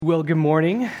Well, good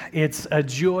morning. It's a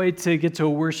joy to get to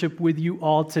worship with you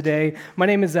all today. My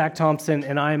name is Zach Thompson,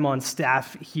 and I'm on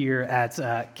staff here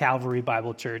at Calvary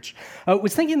Bible Church. I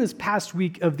was thinking this past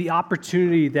week of the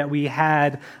opportunity that we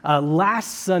had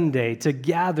last Sunday to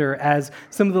gather as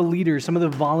some of the leaders, some of the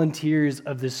volunteers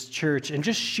of this church, and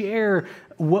just share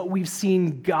what we've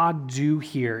seen God do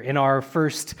here in our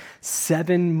first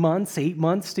 7 months, 8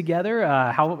 months together,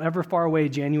 however far away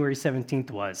January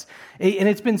 17th was. And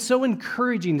it's been so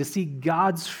encouraging to see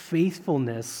God's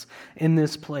faithfulness in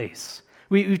this place.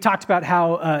 We've talked about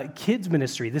how kids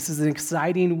ministry, this is an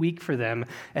exciting week for them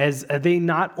as they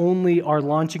not only are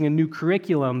launching a new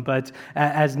curriculum, but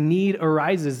as need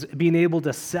arises, being able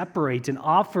to separate and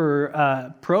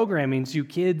offer programming to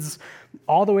kids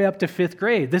all the way up to 5th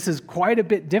grade. This is quite a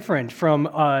bit different from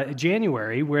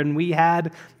January when we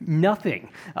had nothing.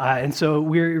 And so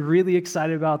we're really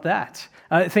excited about that.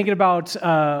 Thinking about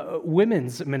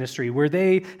women's ministry, where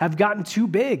they have gotten too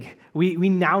big. We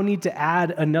now need to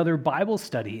add another Bible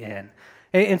study in.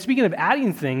 And speaking of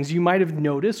adding things, you might have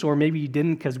noticed, or maybe you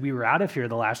didn't because we were out of here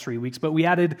the last 3 weeks, but we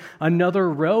added another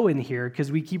row in here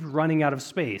because we keep running out of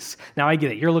space. Now, I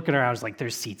get it. You're looking around, it's like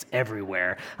there's seats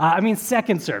everywhere.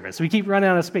 Second service. We keep running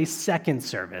out of space second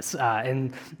service,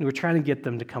 and we're trying to get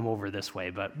them to come over this way,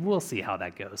 but we'll see how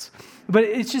that goes. But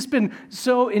it's just been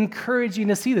so encouraging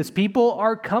to see this. People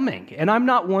are coming, and I'm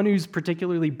not one who's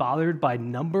particularly bothered by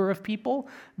number of people,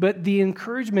 but the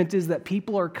encouragement is that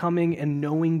people are coming and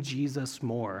knowing Jesus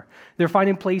more. They're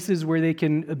finding places where they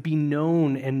can be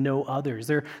known and know others.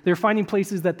 They're finding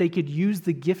places that they could use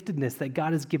the giftedness that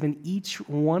God has given each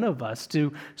one of us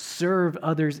to serve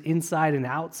others inside and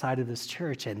outside of this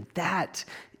church. And that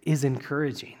is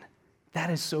encouraging.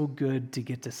 That is so good to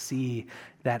get to see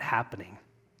that happening.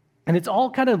 And it's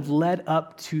all kind of led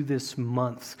up to this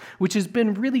month, which has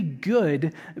been really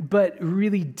good, but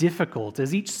really difficult,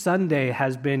 as each Sunday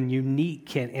has been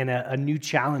unique and a new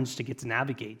challenge to get to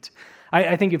navigate.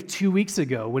 I think of 2 weeks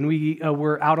ago when we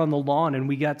were out on the lawn and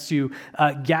we got to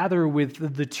gather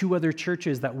with the two other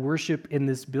churches that worship in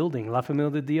this building, La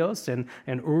Familia de Dios and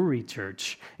Uri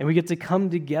Church. And we get to come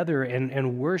together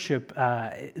and worship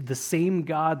the same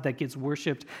God that gets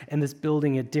worshiped in this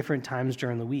building at different times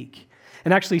during the week.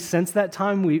 And actually, since that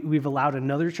time, we've allowed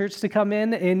another church to come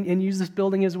in and use this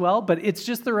building as well. But it's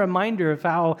just a reminder of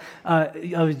how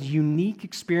a unique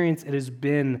experience it has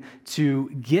been to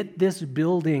get this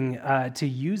building to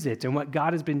use it and what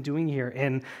God has been doing here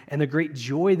and the great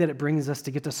joy that it brings us to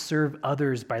get to serve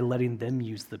others by letting them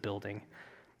use the building.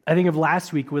 I think of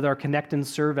last week with our Connect and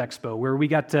Serve Expo, where we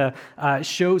got to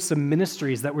show some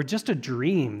ministries that were just a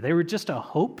dream. They were just a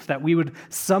hope that we would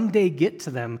someday get to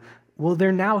them. Well,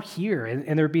 they're now here,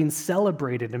 and they're being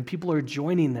celebrated, and people are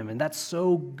joining them, and that's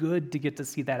so good to get to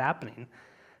see that happening.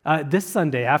 This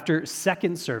Sunday, after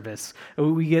second service,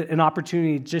 we get an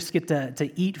opportunity to just get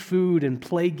to eat food and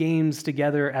play games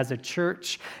together as a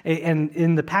church. And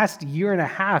in the past year and a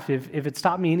half, if it's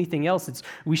taught me anything else, it's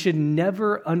we should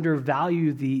never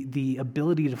undervalue the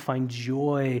ability to find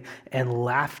joy and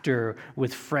laughter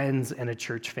with friends and a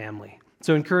church family.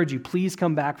 So I encourage you, please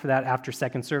come back for that after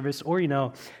second service, or, you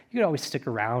could always stick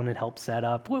around and help set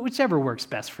up, whichever works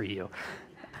best for you.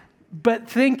 But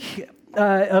think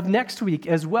of next week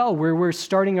as well, where we're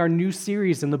starting our new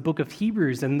series in the book of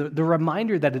Hebrews, and the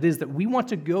reminder that it is that we want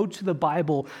to go to the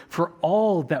Bible for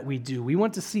all that we do. We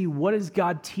want to see what is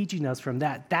God teaching us from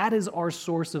that. That is our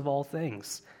source of all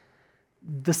things.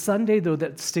 The Sunday, though,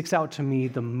 that sticks out to me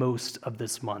the most of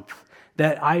this month,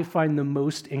 that I find the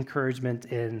most encouragement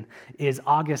in, is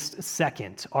August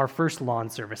 2nd, our first lawn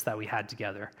service that we had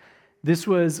together. This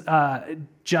was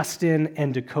Justin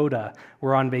and Dakota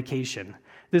were on vacation.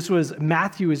 This was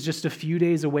Matthew is just a few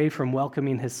days away from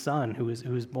welcoming his son who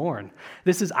was born.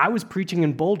 I was preaching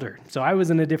in Boulder, so I was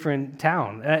in a different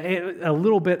town. A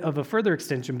little bit of a further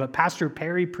extension, but Pastor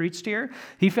Perry preached here.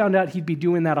 He found out he'd be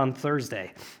doing that on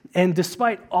Thursday. And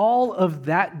despite all of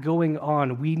that going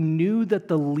on, we knew that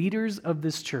the leaders of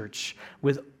this church,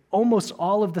 with almost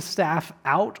all of the staff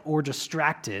out or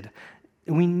distracted,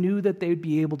 we knew that they would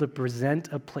be able to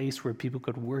present a place where people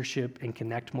could worship and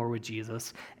connect more with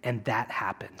Jesus, and that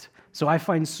happened. So I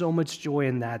find so much joy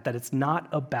in that it's not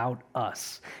about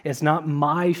us. It's not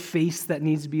my face that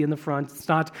needs to be in the front. It's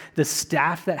not the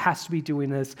staff that has to be doing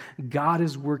this. God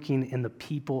is working in the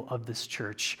people of this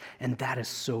church, and that is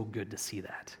so good to see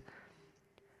that.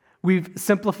 We've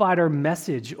simplified our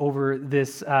message over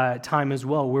this time as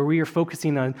well, where we are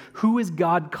focusing on who is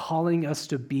God calling us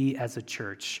to be as a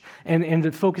church,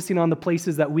 and focusing on the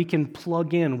places that we can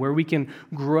plug in, where we can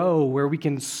grow, where we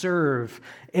can serve.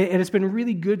 And it's been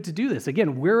really good to do this.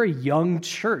 Again, we're a young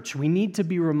church. We need to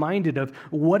be reminded of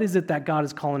what is it that God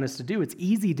is calling us to do. It's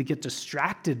easy to get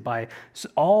distracted by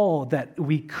all that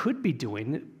we could be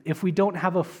doing. If we don't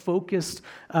have a focused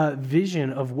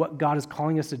vision of what God is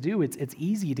calling us to do, it's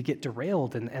easy to get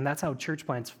derailed, and that's how church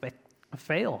plants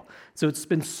fail. So it's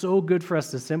been so good for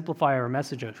us to simplify our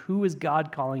message of who is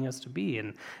God calling us to be,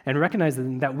 and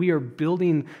recognizing that we are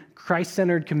building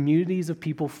Christ-centered communities of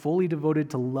people fully devoted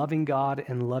to loving God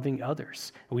and loving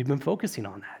others. And we've been focusing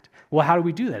on that. Well, how do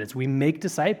we do that? It's we make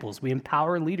disciples, we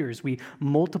empower leaders, we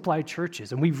multiply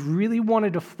churches, and we've really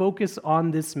wanted to focus on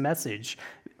this message,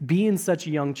 being such a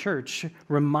young church,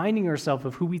 reminding ourselves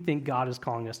of who we think God is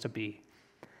calling us to be.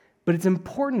 But it's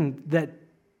important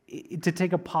to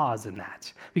take a pause in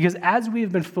that, because as we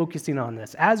have been focusing on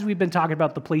this, as we've been talking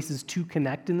about the places to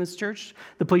connect in this church,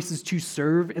 the places to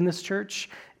serve in this church,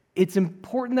 it's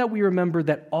important that we remember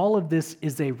that all of this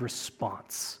is a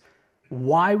response.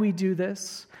 Why we do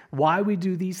this, why we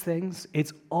do these things,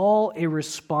 it's all a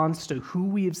response to who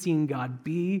we have seen God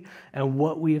be and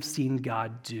what we have seen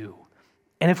God do.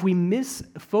 And if we miss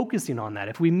focusing on that,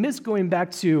 if we miss going back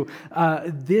to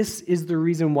this is the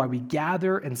reason why we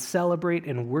gather and celebrate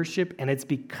and worship, and it's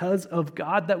because of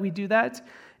God that we do that,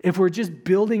 if we're just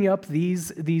building up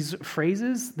these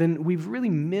phrases, then we've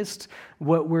really missed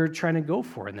what we're trying to go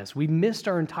for in this. We missed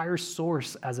our entire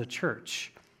source as a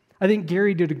church. I think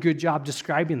Gary did a good job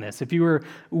describing this. If you were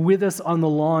with us on the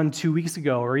lawn 2 weeks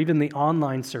ago, or even the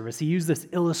online service, he used this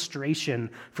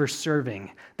illustration for serving,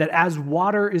 that as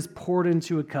water is poured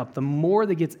into a cup, the more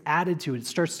that gets added to it, it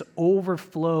starts to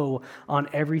overflow on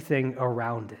everything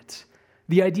around it.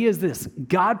 The idea is this: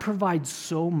 God provides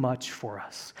so much for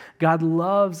us. God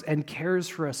loves and cares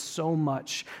for us so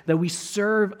much that we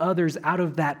serve others out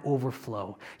of that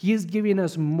overflow. He is giving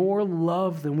us more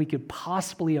love than we could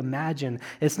possibly imagine.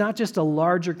 It's not just a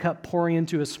larger cup pouring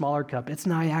into a smaller cup. It's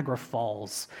Niagara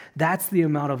Falls. That's the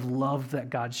amount of love that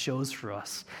God shows for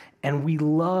us. And we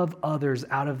love others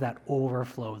out of that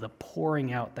overflow, the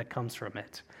pouring out that comes from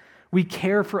it. We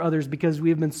care for others because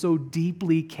we have been so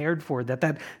deeply cared for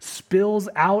that spills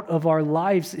out of our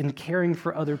lives in caring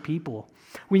for other people.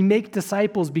 We make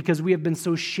disciples because we have been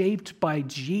so shaped by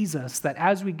Jesus that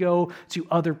as we go to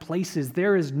other places,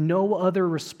 there is no other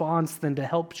response than to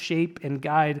help shape and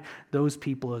guide those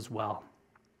people as well.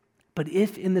 But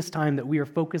if in this time that we are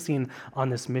focusing on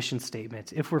this mission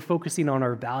statement, if we're focusing on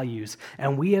our values,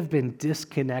 and we have been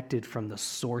disconnected from the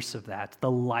source of that,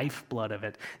 the lifeblood of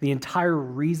it, the entire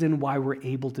reason why we're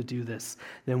able to do this,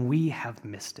 then we have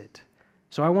missed it.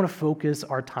 So I want to focus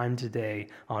our time today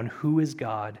on who is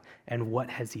God and what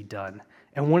has he done.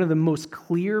 And one of the most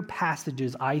clear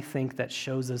passages I think that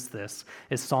shows us this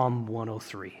is Psalm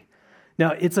 103.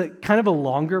 Now, it's a kind of a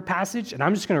longer passage, and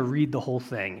I'm just going to read the whole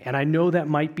thing. And I know that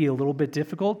might be a little bit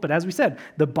difficult, but as we said,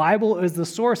 the Bible is the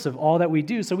source of all that we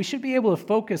do, so we should be able to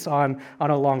focus on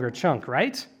a longer chunk,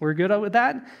 right? We're good with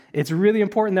that? It's really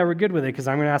important that we're good with it, because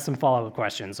I'm going to ask some follow-up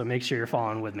questions, so make sure you're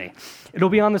following with me. It'll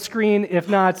be on the screen. If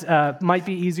not, might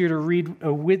be easier to read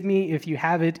with me if you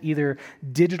have it either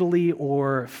digitally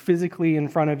or physically in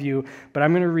front of you, but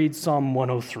I'm going to read Psalm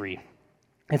 103.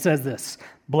 It says this: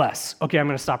 bless. Okay, I'm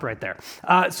going to stop right there.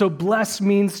 So bless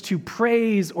means to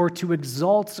praise or to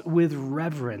exalt with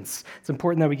reverence. It's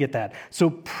important that we get that. So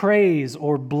praise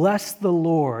or bless the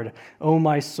Lord, O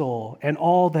my soul, and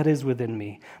all that is within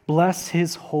me. Bless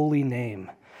his holy name.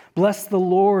 Bless the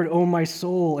Lord, O my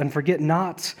soul, and forget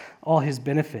not all his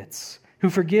benefits, who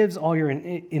forgives all your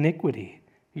iniquity,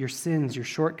 your sins, your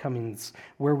shortcomings,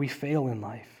 where we fail in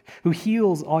life, who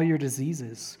heals all your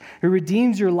diseases, who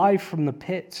redeems your life from the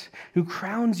pit, who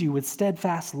crowns you with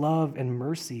steadfast love and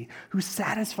mercy, who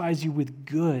satisfies you with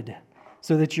good,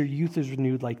 so that your youth is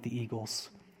renewed like the eagles.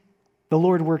 The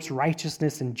Lord works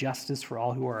righteousness and justice for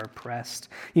all who are oppressed.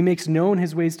 He makes known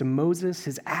his ways to Moses,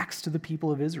 his acts to the people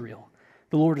of Israel.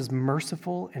 The Lord is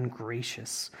merciful and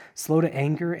gracious, slow to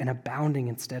anger and abounding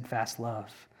in steadfast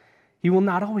love. He will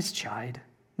not always chide,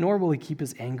 nor will he keep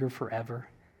his anger forever.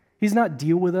 He does not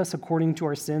deal with us according to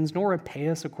our sins, nor repay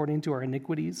us according to our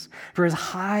iniquities. For as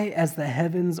high as the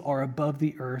heavens are above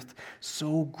the earth,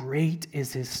 so great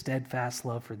is his steadfast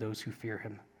love for those who fear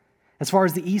him. As far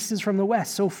as the east is from the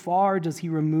west, so far does he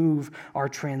remove our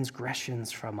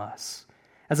transgressions from us.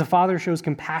 As a father shows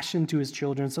compassion to his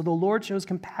children, so the Lord shows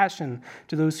compassion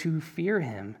to those who fear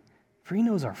him. For he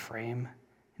knows our frame,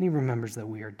 and he remembers that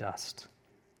we are dust.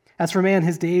 As for man,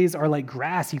 his days are like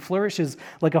grass. He flourishes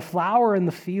like a flower in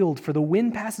the field, for the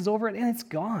wind passes over it and it's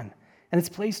gone, and its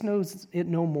place knows it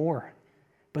no more.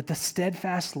 But the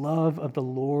steadfast love of the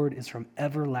Lord is from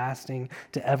everlasting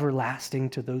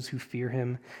to those who fear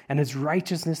him, and his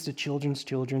righteousness to children's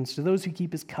children, to those who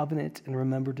keep his covenant and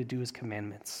remember to do his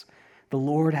commandments. The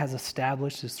Lord has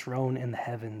established his throne in the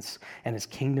heavens, and his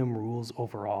kingdom rules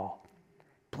over all.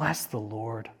 Bless the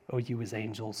Lord, O you his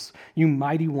angels, you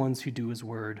mighty ones who do his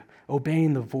word,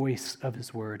 obeying the voice of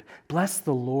his word. Bless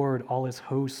the Lord, all his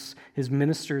hosts, his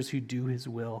ministers who do his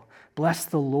will. Bless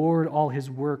the Lord, all his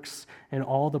works, and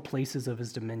all the places of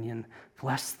his dominion.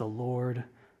 Bless the Lord,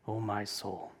 O my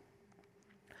soul.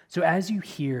 So as you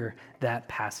hear that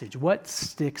passage, what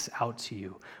sticks out to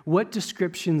you? What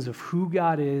descriptions of who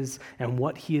God is and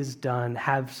what he has done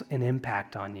have an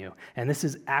impact on you? And this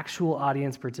is actual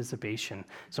audience participation.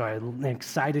 So I'm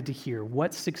excited to hear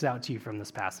what sticks out to you from this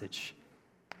passage.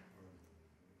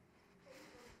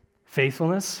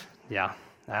 Faithfulness? Yeah,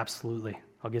 absolutely.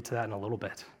 I'll get to that in a little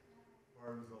bit.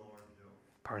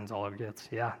 Pardons all our guilt.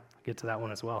 Yeah, I'll get to that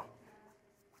one as well.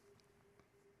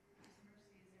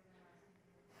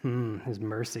 His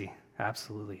mercy,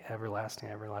 absolutely, everlasting.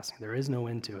 There is no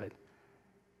end to it.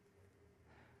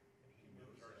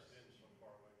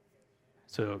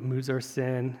 So it moves our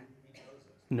sin,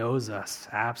 knows us,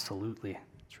 absolutely.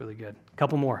 It's really good. A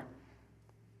couple more.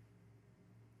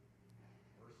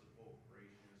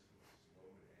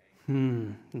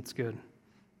 That's good.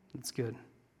 That's good.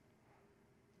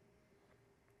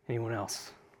 Anyone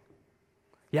else?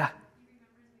 Yeah.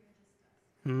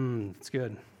 That's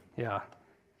good. Yeah.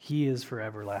 He is for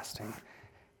everlasting.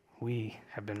 We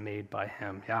have been made by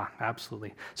him. Yeah,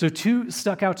 absolutely. So two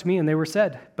stuck out to me, and they were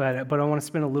said, but I want to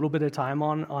spend a little bit of time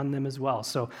on them as well.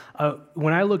 So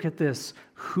when I look at this,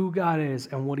 who God is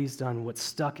and what he's done, what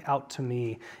stuck out to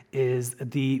me is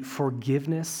the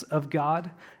forgiveness of God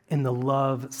and the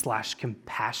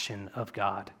love/compassion of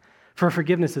God. For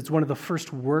forgiveness, it's one of the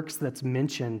first works that's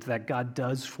mentioned that God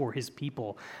does for his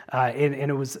people. And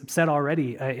it was said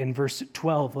already in verse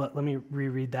 12. Let me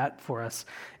reread that for us.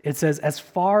 It says, as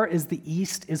far as the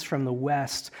east is from the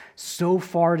west, so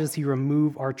far does he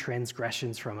remove our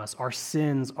transgressions from us, our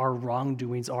sins, our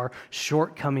wrongdoings, our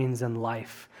shortcomings in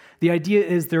life. The idea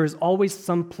is there is always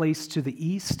some place to the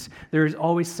east, there is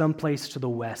always some place to the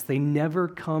west. They never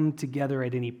come together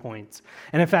at any point.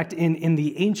 And in fact, in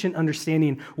the ancient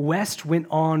understanding, west went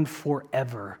on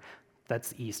forever.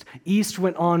 That's east. East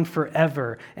went on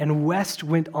forever, and west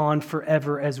went on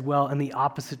forever as well in the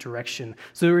opposite direction.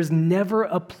 So there was never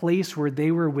a place where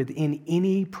they were within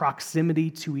any proximity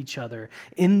to each other.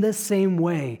 In the same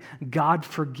way, God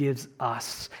forgives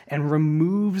us and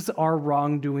removes our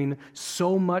wrongdoing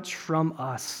so much from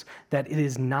us that it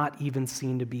is not even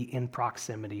seen to be in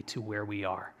proximity to where we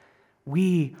are.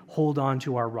 We hold on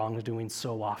to our wrongdoing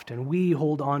so often. We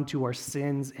hold on to our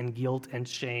sins and guilt and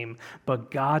shame,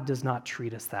 but God does not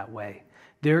treat us that way.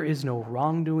 There is no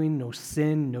wrongdoing, no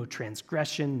sin, no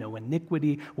transgression, no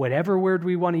iniquity, whatever word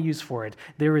we want to use for it.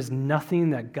 There is nothing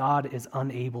that God is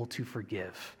unable to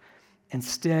forgive.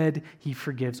 Instead, he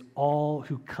forgives all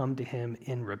who come to him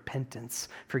in repentance,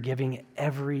 forgiving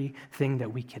everything that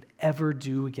we could ever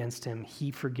do against him. He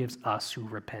forgives us who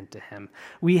repent to him.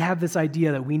 We have this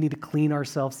idea that we need to clean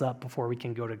ourselves up before we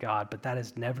can go to God, but that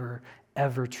is never,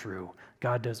 ever true.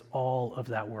 God does all of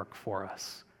that work for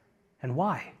us. And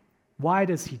why? Why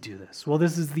does he do this? Well,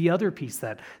 this is the other piece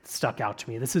that stuck out to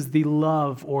me. This is the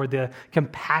love or the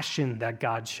compassion that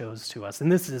God shows to us.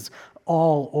 And this is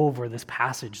all over this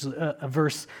passage.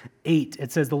 Verse 8,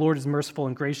 it says, the Lord is merciful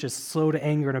and gracious, slow to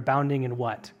anger and abounding in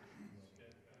what?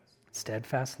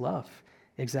 Steadfast love.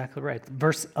 Exactly right.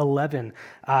 Verse 11,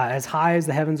 as high as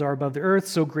the heavens are above the earth,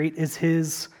 so great is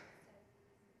his...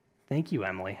 Thank you,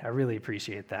 Emily. I really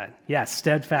appreciate that. Yes,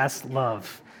 steadfast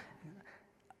love.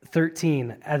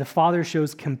 13, the Father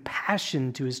shows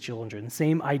compassion to his children.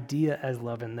 Same idea as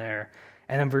love in there.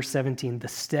 And then verse 17, the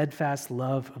steadfast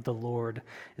love of the Lord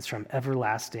is from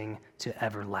everlasting to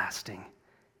everlasting.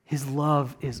 His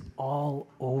love is all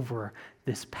over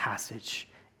this passage.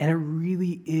 And it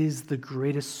really is the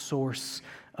greatest source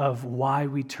of why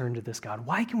we turn to this God.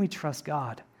 Why can we trust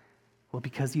God? Well,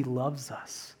 because he loves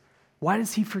us. Why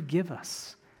does he forgive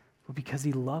us? Well, because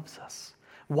he loves us.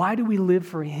 Why do we live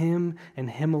for him and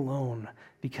him alone?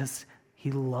 Because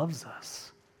he loves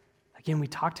us. Again, we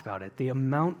talked about it. The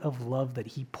amount of love that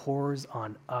he pours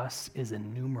on us is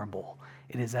innumerable.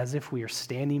 It is as if we are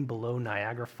standing below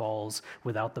Niagara Falls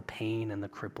without the pain and the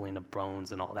crippling of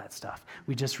bones and all that stuff.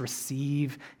 We just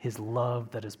receive his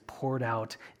love that is poured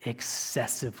out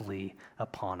excessively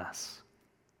upon us.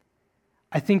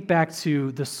 I think back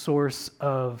to the source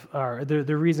of, or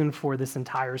the reason for this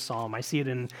entire psalm. I see it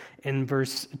in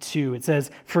verse 2. It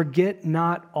says, "Forget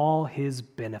not all his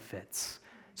benefits."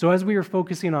 So as we are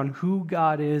focusing on who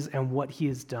God is and what he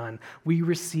has done, we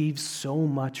receive so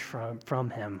much from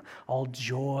him. All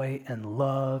joy and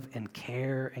love and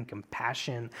care and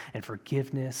compassion and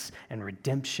forgiveness and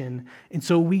redemption. And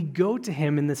so we go to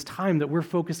him in this time that we're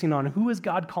focusing on who is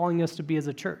God calling us to be as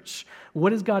a church?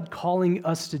 What is God calling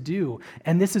us to do?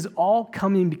 And this is all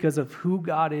coming because of who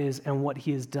God is and what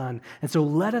he has done. And so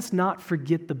let us not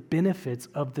forget the benefits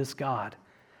of this God.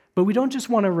 But we don't just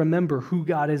want to remember who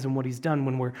God is and what he's done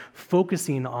when we're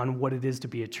focusing on what it is to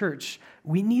be a church.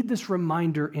 We need this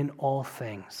reminder in all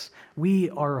things. We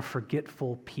are a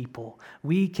forgetful people.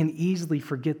 We can easily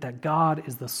forget that God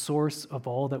is the source of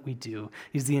all that we do.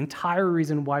 He's the entire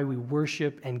reason why we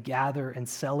worship and gather and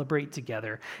celebrate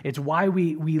together. It's why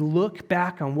we look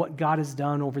back on what God has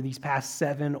done over these past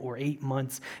 7 or 8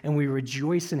 months, and we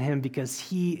rejoice in him because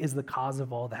he is the cause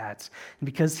of all that. And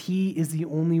because he is the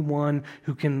only one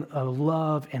who can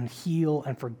love and heal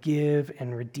and forgive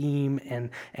and redeem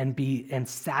and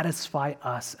satisfy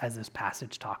us, as this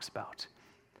passage talks about.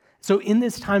 So in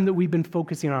this time that we've been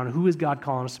focusing on who is God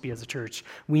calling us to be as a church,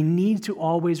 we need to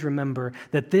always remember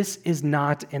that this is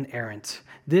not inerrant.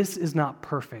 This is not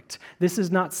perfect. This is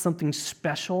not something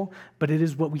special, but it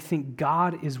is what we think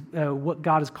what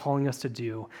God is calling us to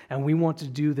do. And we want to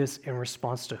do this in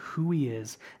response to who he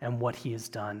is and what he has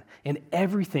done. In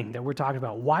everything that we're talking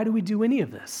about, why do we do any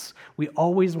of this? We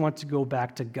always want to go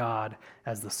back to God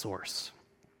as the source.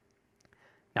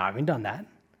 Now, having done that,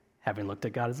 having looked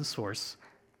at God as the source,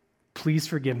 please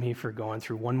forgive me for going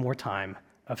through one more time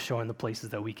of showing the places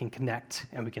that we can connect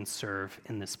and we can serve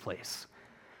in this place.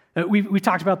 We've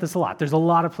talked about this a lot. There's a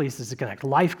lot of places to connect.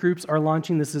 Life groups are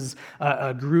launching. This is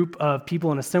a group of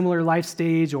people in a similar life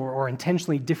stage or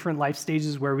intentionally different life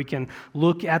stages where we can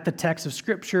look at the text of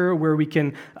Scripture, where we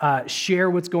can share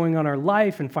what's going on in our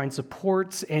life and find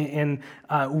support, and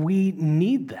we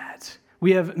need that.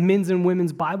 We have men's and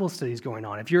women's Bible studies going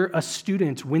on. If you're a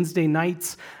student, Wednesday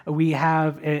nights, we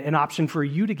have an option for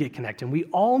you to get connected. We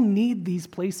all need these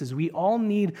places. We all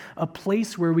need a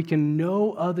place where we can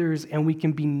know others and we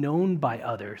can be known by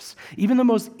others. Even the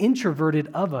most introverted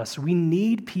of us, we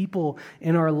need people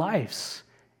in our lives.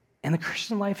 And the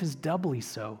Christian life is doubly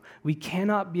so. We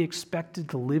cannot be expected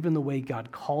to live in the way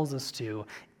God calls us to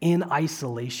in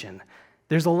isolation.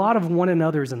 There's a lot of one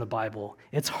another's in the Bible.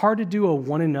 It's hard to do a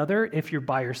one another if you're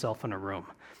by yourself in a room.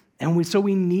 And so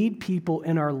we need people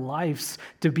in our lives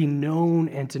to be known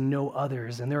and to know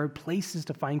others. And there are places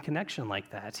to find connection like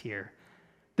that here.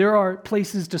 There are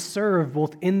places to serve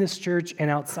both in this church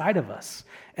and outside of us.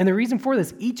 And the reason for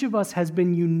this, each of us has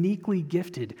been uniquely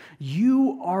gifted.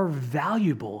 You are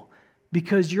valuable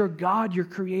because your God, your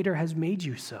Creator, has made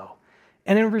you so.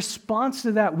 And in response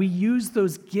to that, we use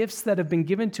those gifts that have been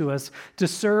given to us to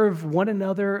serve one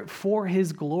another for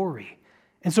his glory.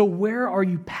 And so where are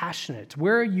you passionate?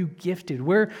 Where are you gifted?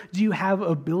 Where do you have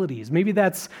abilities? Maybe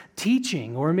that's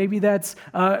teaching, or maybe that's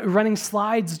running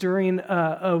slides during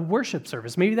a worship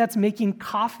service. Maybe that's making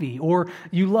coffee, or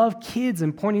you love kids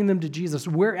and pointing them to Jesus.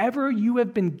 Wherever you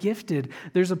have been gifted,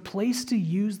 there's a place to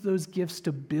use those gifts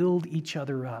to build each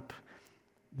other up.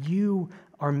 You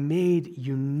are made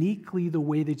uniquely the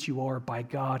way that you are by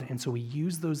God, and so we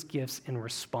use those gifts in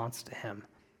response to him.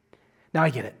 Now, I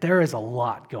get it. There is a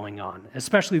lot going on,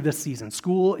 especially this season.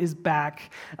 School is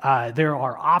back. There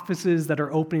are offices that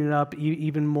are opening up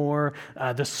even more.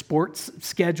 The sports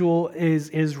schedule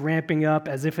is ramping up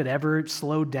as if it ever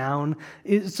slowed down.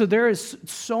 So there is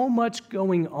so much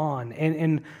going on,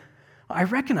 and I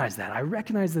recognize that. I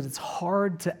recognize that it's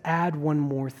hard to add one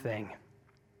more thing.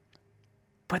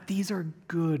 But these are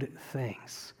good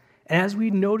things. And as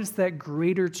we notice that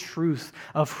greater truth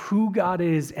of who God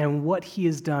is and what he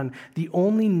has done, the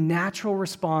only natural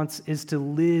response is to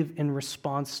live in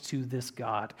response to this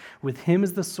God. With him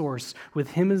as the source, with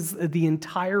him as the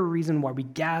entire reason why we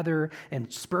gather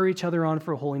and spur each other on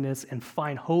for holiness and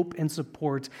find hope and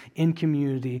support in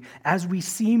community. As we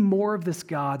see more of this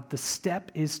God, the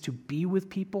step is to be with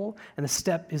people, and the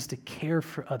step is to care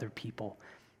for other people.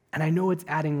 And I know it's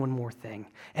adding one more thing.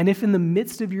 And if in the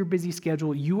midst of your busy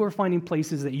schedule, you are finding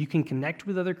places that you can connect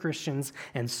with other Christians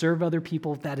and serve other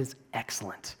people, that is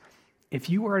excellent. If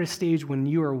you are at a stage when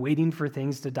you are waiting for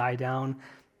things to die down,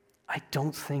 I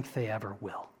don't think they ever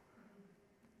will.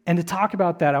 And to talk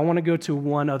about that, I want to go to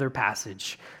one other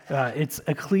passage. It's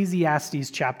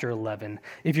Ecclesiastes chapter 11.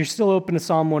 If you're still open to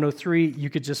Psalm 103, you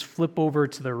could just flip over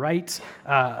to the right.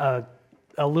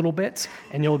 a little bit,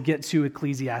 and you'll get to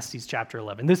Ecclesiastes chapter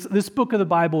 11. This book of the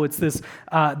Bible, it's this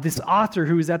author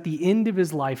who is at the end of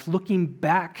his life looking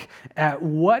back at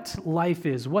what life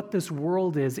is, what this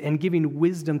world is, and giving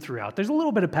wisdom throughout. There's a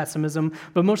little bit of pessimism,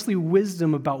 but mostly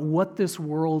wisdom about what this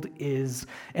world is.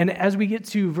 And as we get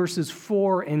to verses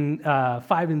 4 and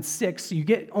 5 and 6, you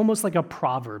get almost like a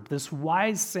proverb, this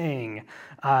wise saying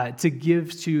to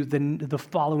give to the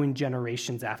following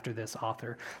generations after this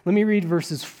author. Let me read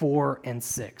verses 4 and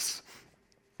 6.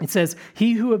 It says,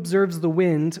 "He who observes the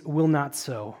wind will not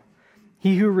sow.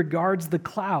 He who regards the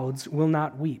clouds will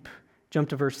not weep." Jump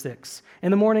to verse 6.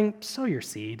 "In the morning, sow your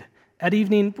seed. At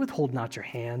evening, withhold not your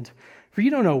hand. For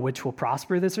you don't know which will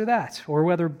prosper, this or that, or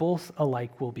whether both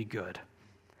alike will be good."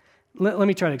 Let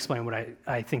me try to explain what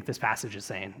I think this passage is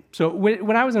saying. So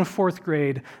when I was in 4th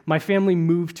grade, my family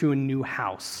moved to a new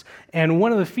house. And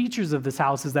one of the features of this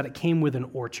house is that it came with an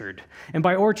orchard. And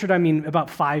by orchard, I mean about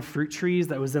 5 fruit trees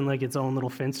that was in like its own little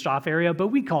fenced-off area, but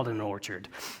we called it an orchard.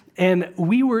 And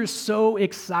we were so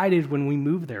excited when we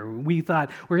moved there. We thought,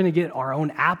 we're going to get our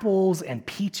own apples and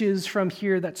peaches from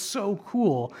here. That's so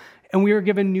cool. And we were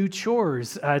given new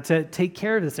chores to take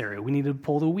care of this area. We needed to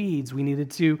pull the weeds. We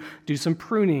needed to do some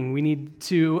pruning. We needed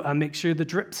to make sure the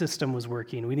drip system was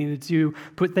working. We needed to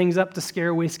put things up to scare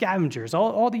away scavengers,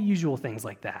 all the usual things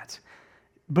like that.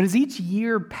 But as each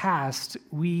year passed,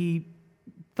 we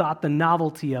thought the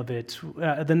novelty of it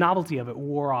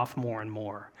wore off more and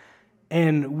more.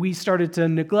 And we started to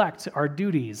neglect our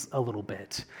duties a little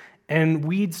bit. And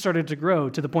weeds started to grow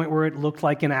to the point where it looked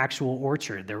like an actual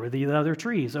orchard. There were the other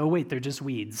trees. Oh, wait, they're just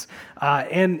weeds.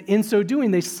 And in so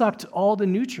doing, they sucked all the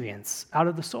nutrients out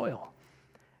of the soil.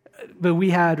 But we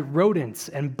had rodents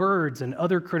and birds and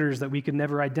other critters that we could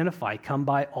never identify come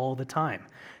by all the time.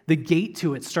 The gate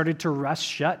to it started to rust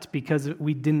shut because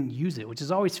we didn't use it, which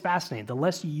is always fascinating. The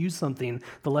less you use something,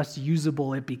 the less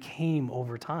usable it became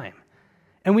over time.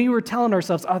 And we were telling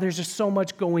ourselves, there's just so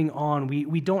much going on.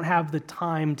 We don't have the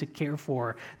time to care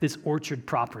for this orchard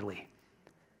properly.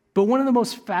 But one of the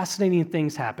most fascinating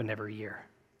things happened every year.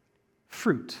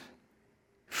 Fruit.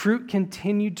 Fruit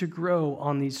continued to grow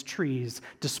on these trees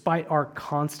despite our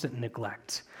constant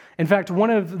neglect. In fact,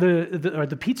 one of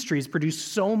the peach trees produced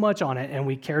so much on it, and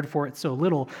we cared for it so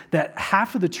little, that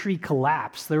half of the tree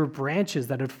collapsed. There were branches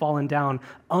that had fallen down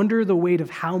under the weight of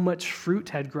how much fruit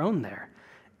had grown there.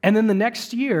 And then the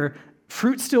next year,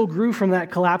 fruit still grew from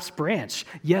that collapsed branch.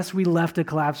 Yes, we left a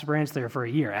collapsed branch there for a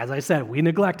year. As I said, we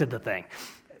neglected the thing.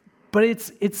 But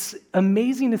it's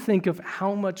amazing to think of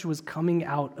how much was coming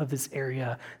out of this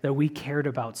area that we cared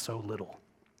about so little.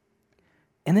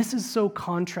 And this is so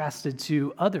contrasted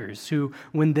to others who,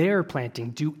 when they are planting,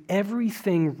 do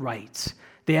everything right.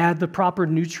 They add the proper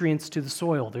nutrients to the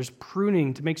soil. There's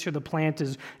pruning to make sure the plant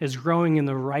is growing in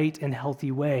the right and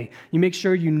healthy way. You make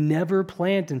sure you never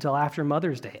plant until after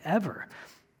Mother's Day, ever.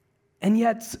 And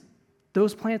yet,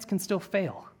 those plants can still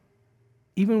fail,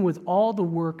 even with all the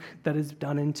work that is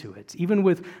done into it, even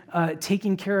with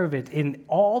taking care of it in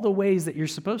all the ways that you're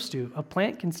supposed to. A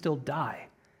plant can still die.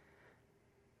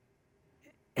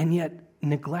 And yet,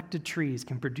 neglected trees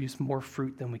can produce more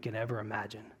fruit than we can ever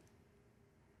imagine.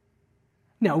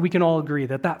 Now, we can all agree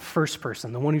that first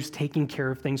person, the one who's taking care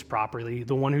of things properly,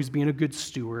 the one who's being a good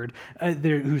steward,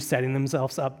 who's setting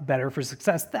themselves up better for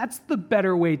success, that's the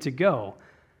better way to go.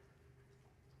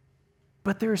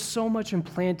 But there's so much in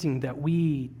planting that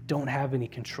we don't have any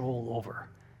control over.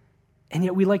 And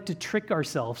yet we like to trick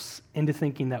ourselves into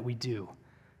thinking that we do.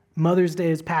 Mother's Day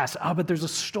has passed. But there's a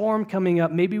storm coming up.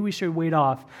 Maybe we should wait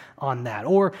off on that.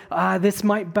 Or this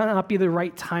might not be the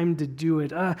right time to do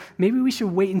it. Maybe we should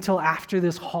wait until after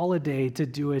this holiday to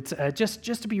do it, just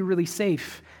to be really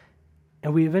safe.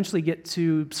 And we eventually get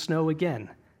to snow again,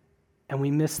 and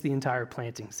we miss the entire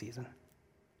planting season.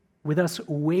 With us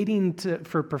waiting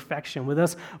for perfection, with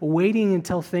us waiting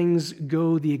until things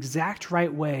go the exact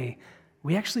right way,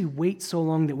 we actually wait so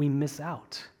long that we miss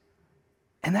out.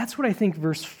 And that's what I think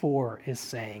verse 4 is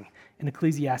saying in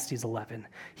Ecclesiastes 11.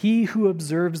 He who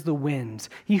observes the wind,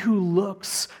 he who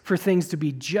looks for things to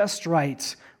be just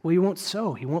right, well, he won't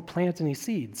sow, he won't plant any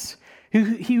seeds.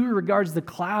 He who regards the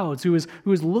clouds, who is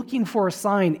looking for a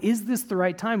sign, is this the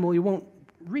right time? Well, he won't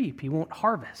reap, he won't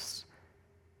harvest.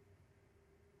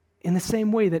 In the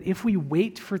same way that if we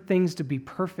wait for things to be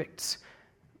perfect,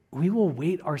 we will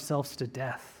wait ourselves to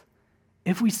death.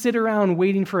 If we sit around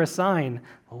waiting for a sign,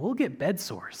 we'll get bed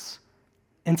sores.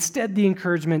 Instead, the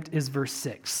encouragement is verse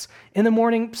 6. In the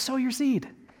morning, sow your seed.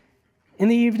 In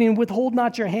the evening, withhold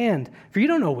not your hand, for you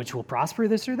don't know which will prosper,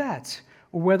 this or that,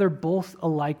 or whether both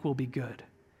alike will be good.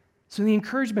 So the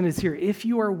encouragement is here. If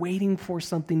you are waiting for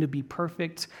something to be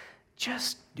perfect,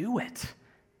 just do it.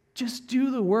 Just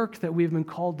do the work that we've been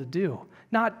called to do.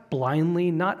 Not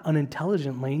blindly, not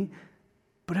unintelligently,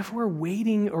 but if we're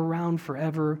waiting around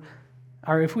forever,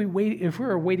 or if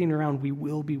we're waiting around, we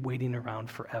will be waiting around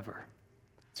forever.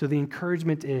 So the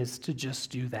encouragement is to just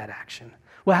do that action.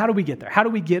 Well, how do we get there? How do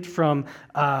we get from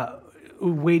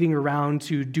waiting around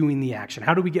to doing the action?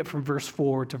 How do we get from verse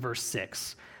 4 to verse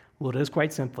 6? Well, it is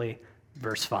quite simply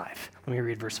verse 5. Let me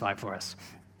read verse 5 for us.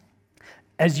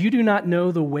 As you do not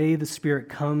know the way the Spirit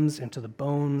comes into the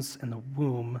bones and the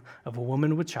womb of a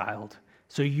woman with child,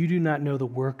 so you do not know the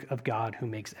work of God who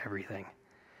makes everything.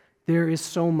 There is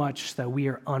so much that we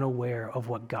are unaware of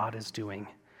what God is doing.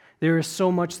 There is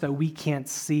so much that we can't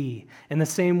see. In the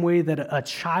same way that a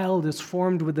child is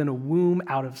formed within a womb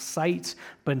out of sight,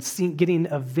 but getting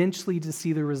eventually to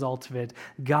see the results of it,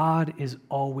 God is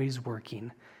always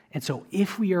working. And so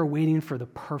if we are waiting for the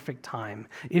perfect time,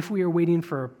 if we are waiting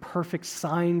for a perfect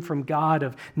sign from God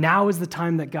of now is the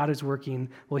time that God is working,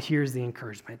 well, here's the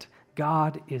encouragement.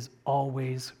 God is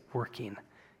always working.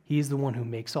 He is the one who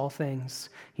makes all things.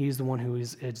 He is the one who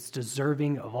is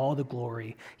deserving of all the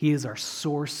glory. He is our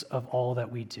source of all that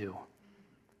we do.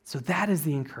 So that is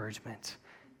the encouragement.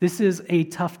 This is a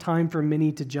tough time for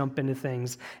many to jump into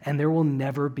things, and there will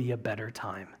never be a better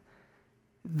time.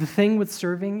 The thing with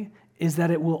serving is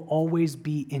that it will always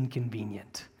be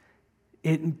inconvenient.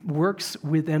 It works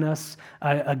within us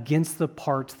against the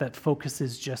part that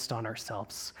focuses just on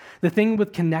ourselves. The thing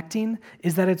with connecting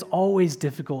is that it's always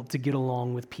difficult to get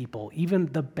along with people,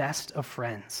 even the best of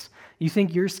friends. You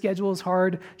think your schedule is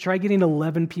hard? Try getting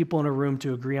 11 people in a room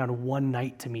to agree on one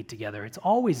night to meet together. It's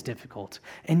always difficult,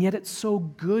 and yet it's so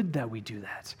good that we do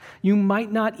that. You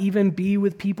might not even be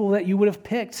with people that you would have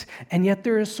picked, and yet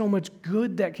there is so much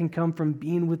good that can come from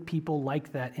being with people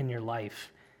like that in your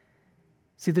life.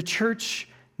 See, the church,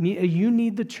 you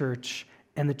need the church,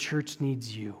 and the church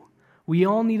needs you. We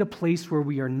all need a place where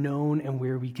we are known and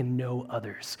where we can know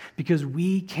others, because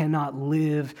we cannot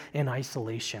live in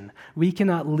isolation. We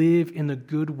cannot live in the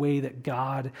good way that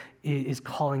God is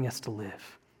calling us to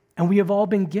live. And we have all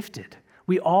been gifted.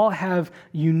 We all have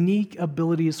unique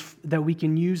abilities that we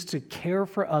can use to care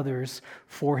for others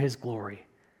for His glory.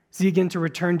 See, again, to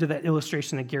return to that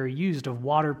illustration that Gary used of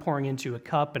water pouring into a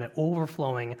cup and it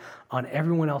overflowing on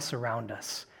everyone else around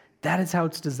us. That is how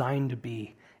it's designed to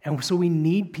be. And so we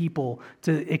need people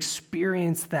to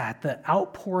experience that, the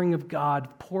outpouring of God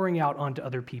pouring out onto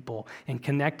other people and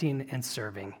connecting and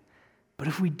serving. But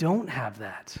if we don't have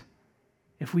that,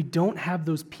 if we don't have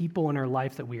those people in our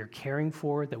life that we are caring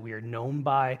for, that we are known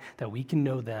by, that we can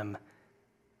know them,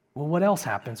 well, what else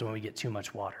happens when we get too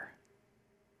much water?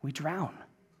 We drown.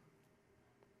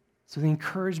 So the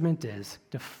encouragement is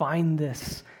to find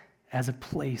this as a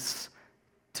place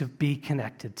to be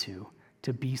connected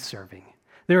to be serving.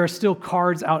 There are still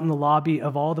cards out in the lobby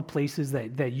of all the places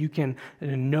that you can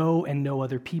know and know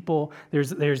other people.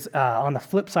 There's on the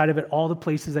flip side of it, all the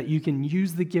places that you can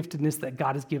use the giftedness that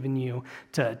God has given you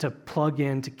to plug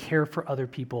in, to care for other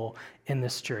people in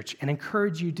this church, and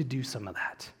encourage you to do some of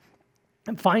that.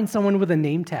 And find someone with a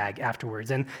name tag afterwards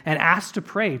and ask to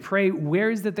pray. Pray, where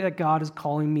is it that God is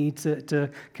calling me to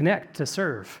connect, to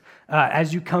serve?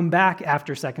 As you come back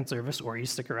after second service, or you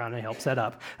stick around and help set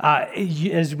up,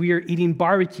 as we are eating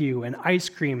barbecue and ice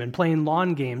cream and playing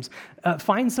lawn games,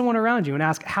 find someone around you and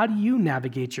ask, how do you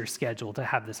navigate your schedule to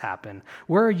have this happen?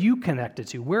 Where are you connected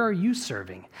to? Where are you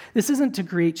serving? This isn't to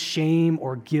create shame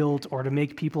or guilt or to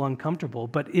make people uncomfortable,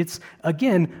 but it's,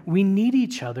 again, we need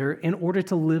each other in order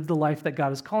to live the life that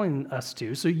God is calling us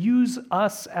to. So use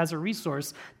us as a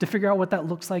resource to figure out what that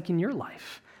looks like in your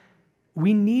life.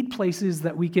 We need places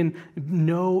that we can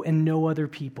know and know other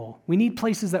people. We need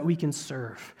places that we can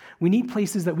serve. We need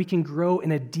places that we can grow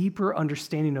in a deeper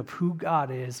understanding of who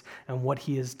God is and what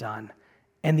He has done.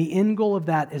 And the end goal of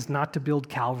that is not to build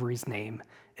Calvary's name.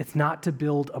 It's not to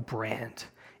build a brand.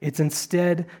 It's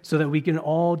instead so that we can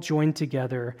all join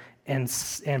together and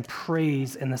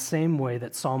praise in the same way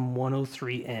that Psalm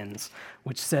 103 ends,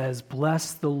 which says,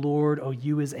 "Bless the Lord, O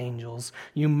you His angels,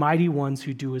 you mighty ones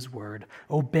who do His word,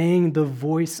 obeying the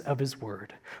voice of His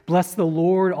word. Bless the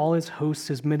Lord, all His hosts,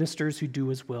 His ministers who do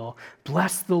His will.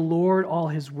 Bless the Lord, all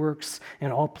His works,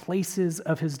 and all places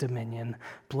of His dominion.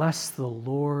 Bless the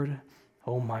Lord,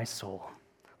 O my soul."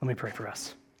 Let me pray for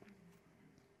us.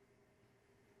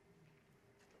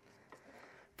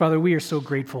 Father, we are so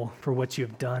grateful for what you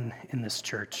have done in this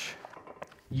church.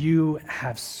 You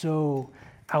have so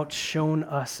outshone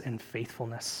us in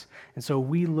faithfulness. And so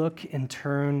we look in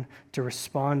turn to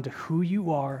respond to who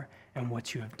you are and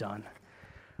what you have done.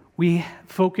 We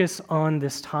focus on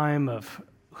this time of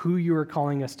who you are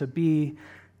calling us to be,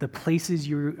 the places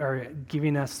you are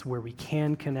giving us where we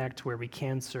can connect, where we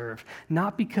can serve,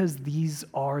 not because these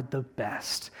are the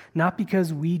best, not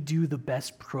because we do the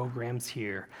best programs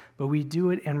here, but we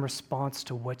do it in response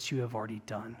to what you have already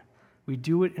done. We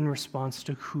do it in response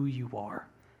to who you are,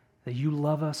 that you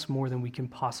love us more than we can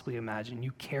possibly imagine.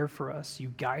 You care for us,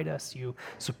 you guide us, you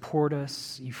support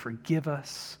us, you forgive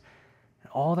us,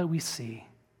 and all that we see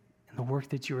in the work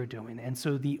that you are doing. And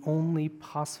so the only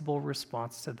possible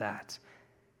response to that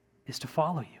is to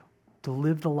follow you, to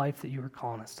live the life that you are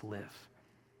calling us to live.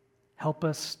 Help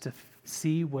us to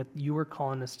see what you are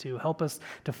calling us to. Help us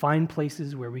to find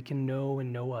places where we can know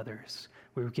and know others,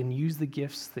 where we can use the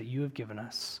gifts that you have given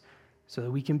us so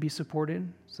that we can be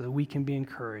supported, so that we can be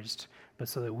encouraged, but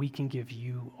so that we can give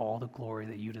you all the glory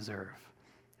that you deserve.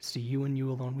 It's to you and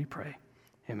you alone we pray.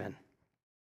 Amen.